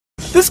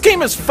This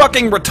game is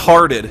fucking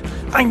retarded.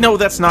 I know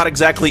that's not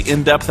exactly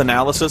in-depth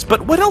analysis,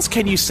 but what else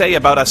can you say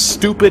about a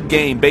stupid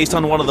game based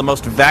on one of the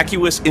most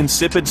vacuous,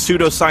 insipid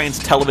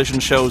pseudoscience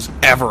television shows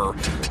ever?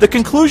 The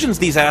conclusions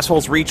these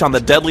assholes reach on the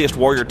Deadliest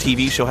Warrior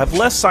TV show have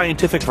less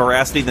scientific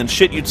veracity than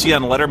shit you'd see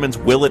on Letterman's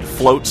Will It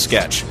Float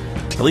sketch.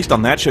 At least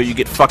on that show you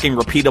get fucking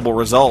repeatable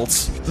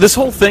results. This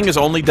whole thing is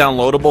only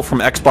downloadable from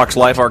Xbox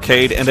Live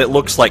Arcade, and it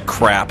looks like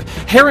crap.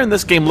 Hair in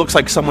this game looks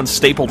like someone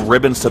stapled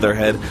ribbons to their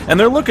head, and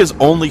their look is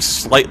only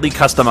slightly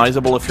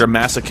customizable if you're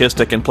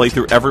masochistic and play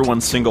through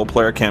everyone's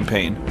single-player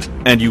campaign.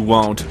 And you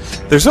won't.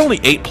 There's only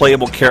 8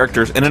 playable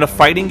characters, and in a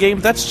fighting game,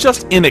 that's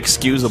just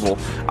inexcusable.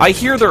 I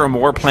hear there are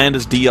more planned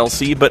as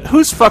DLC, but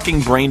who's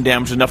fucking brain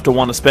damaged enough to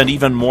want to spend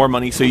even more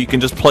money so you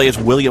can just play as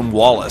William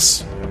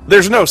Wallace?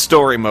 There's no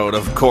story mode,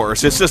 of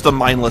course. It's just a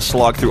mindless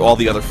slog through all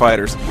the other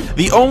fighters.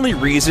 The only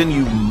reason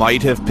you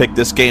might have picked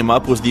this game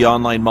up was the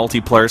online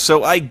multiplayer,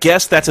 so I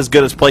guess that's as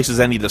good a place as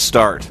any to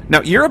start.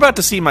 Now, you're about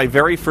to see my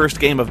very first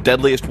game of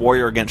Deadliest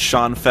Warrior against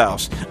Sean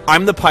Faust.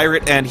 I'm the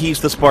pirate and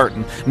he's the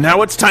Spartan.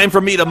 Now it's time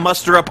for me to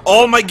muster up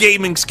all my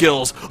gaming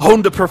skills,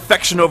 honed to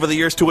perfection over the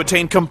years to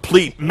attain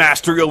complete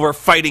mastery over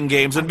fighting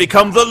games and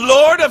become the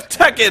Lord of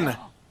Tekken!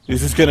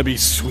 This is gonna be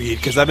sweet,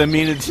 because I've been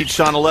meaning to teach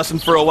Sean a lesson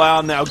for a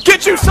while now.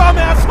 Get you some,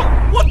 asshole!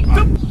 What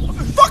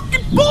the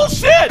fucking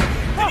bullshit?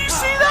 Did you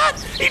see that?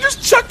 He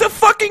just chucked a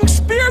fucking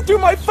spear through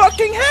my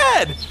fucking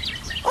head!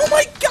 Oh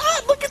my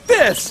god, look at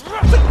this!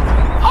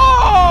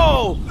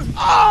 Oh!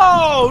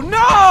 Oh,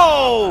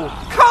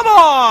 no! Come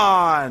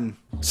on!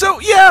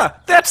 So, yeah,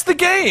 that's the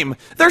game.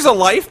 There's a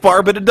life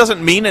bar, but it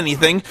doesn't mean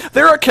anything.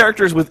 There are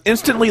characters with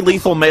instantly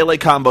lethal melee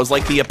combos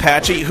like the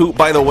Apache, who,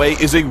 by the way,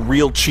 is a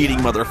real cheating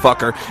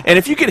motherfucker. And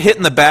if you get hit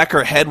in the back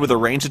or head with a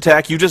range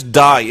attack, you just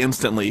die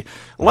instantly.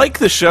 Like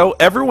the show,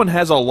 everyone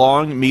has a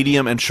long,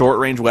 medium, and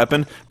short-range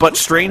weapon, but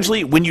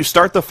strangely, when you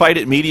start the fight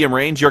at medium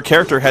range, your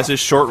character has his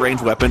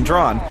short-range weapon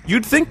drawn.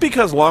 You'd think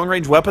because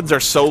long-range weapons are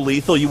so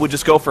lethal, you would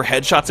just go for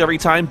headshots every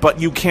time,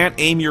 but you can't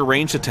aim your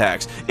ranged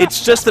attacks.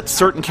 It's just that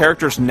certain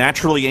characters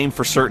naturally aim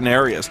for certain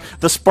areas.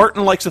 The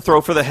Spartan likes to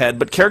throw for the head,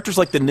 but characters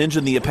like the Ninja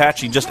and the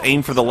Apache just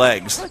aim for the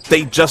legs.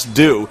 They just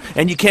do,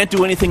 and you can't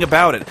do anything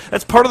about it.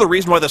 That's part of the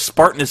reason why the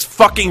Spartan is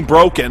fucking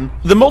broken.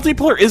 The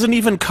multiplayer isn't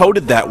even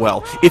coded that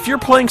well. If you're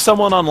playing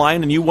someone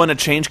online and you want to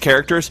change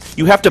characters,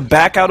 you have to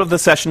back out of the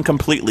session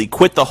completely,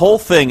 quit the whole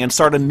thing, and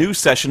start a new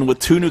session with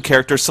 2 new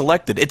characters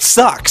selected. It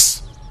sucks!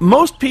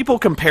 Most people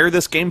compare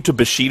this game to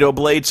Bushido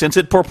Blade since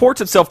it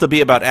purports itself to be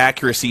about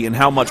accuracy and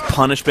how much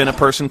punishment a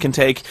person can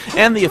take,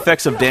 and the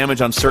effects of damage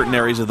on certain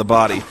areas of the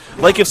body.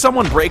 Like if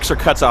someone breaks or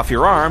cuts off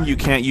your arm, you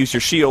can't use your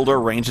shield or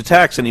range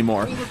attacks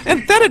anymore.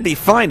 And that'd be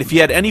fine if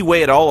you had any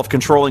way at all of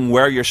controlling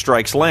where your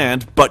strikes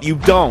land, but you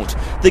don't.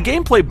 The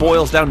gameplay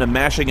boils down to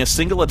mashing a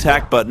single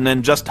attack button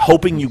and just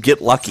hoping you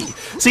get lucky.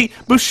 See,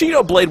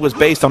 Bushido Blade was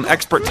based on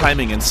expert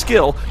timing and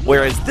skill,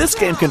 whereas this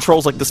game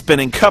controls like the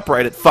spinning cup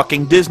ride at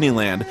fucking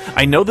Disneyland.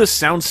 I know this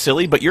sounds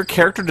silly, but your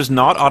character does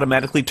not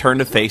automatically turn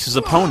to face his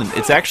opponent.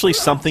 It's actually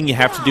something you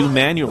have to do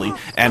manually,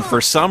 and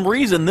for some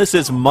reason this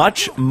is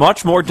much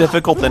more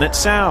difficult than it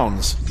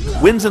sounds.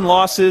 Wins and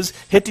losses,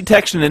 hit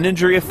detection and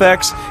injury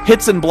effects,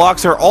 hits and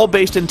blocks are all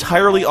based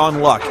entirely on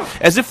luck,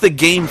 as if the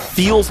game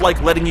feels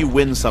like letting you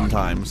win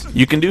sometimes.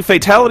 You can do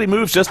fatality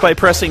moves just by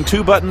pressing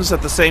 2 buttons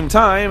at the same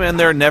time, and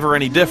they're never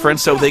any different,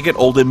 so they get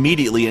old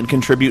immediately and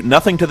contribute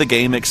nothing to the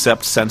game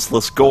except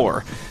senseless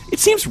gore. It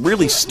seems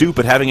really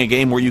stupid having a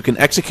game where you can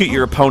execute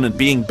your opponent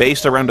being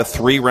based around a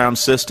 3-round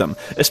system,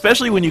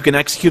 especially when you can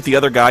execute the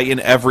other guy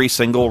in every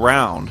single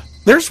round.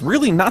 There's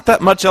really not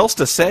that much else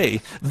to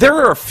say. There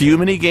are a few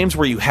mini-games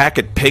where you hack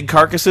at pig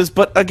carcasses,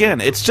 but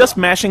again, it's just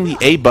mashing the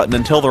A button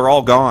until they're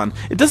all gone.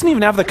 It doesn't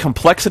even have the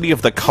complexity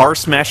of the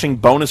car-smashing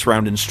bonus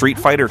round in Street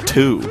Fighter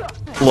 2.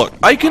 Look,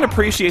 I can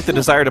appreciate the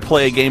desire to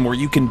play a game where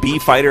you can be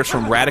fighters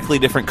from radically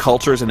different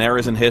cultures and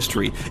eras in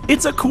history.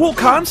 It's a cool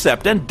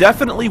concept and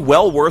definitely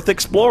well worth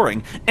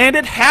exploring. And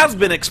it has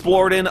been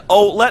explored in,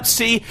 oh, let's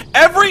see,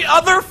 every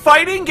other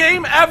fighting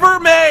game ever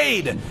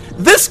made!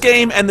 This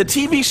game and the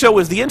TV show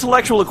is the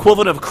intellectual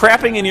equivalent of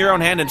crapping in your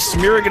own hand and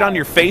smearing it on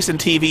your face and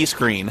TV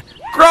screen.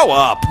 Grow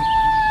up!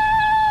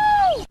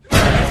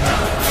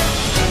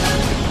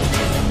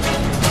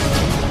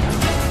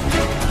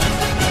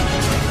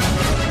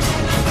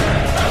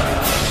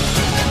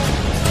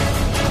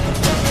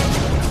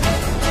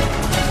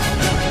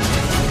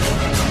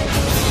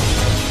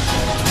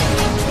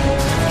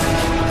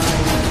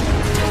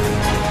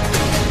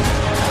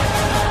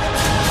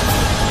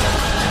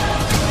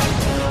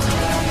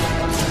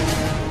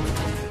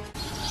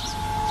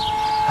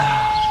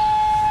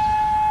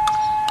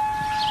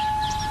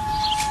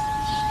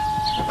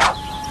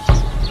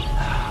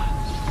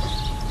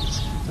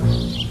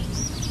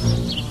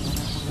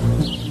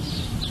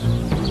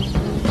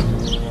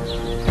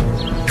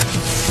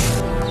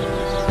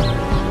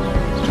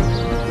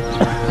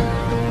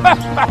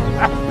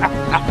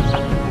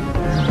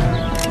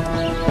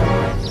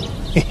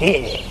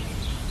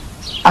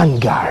 On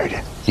guard,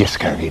 you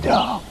scurvy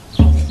dog.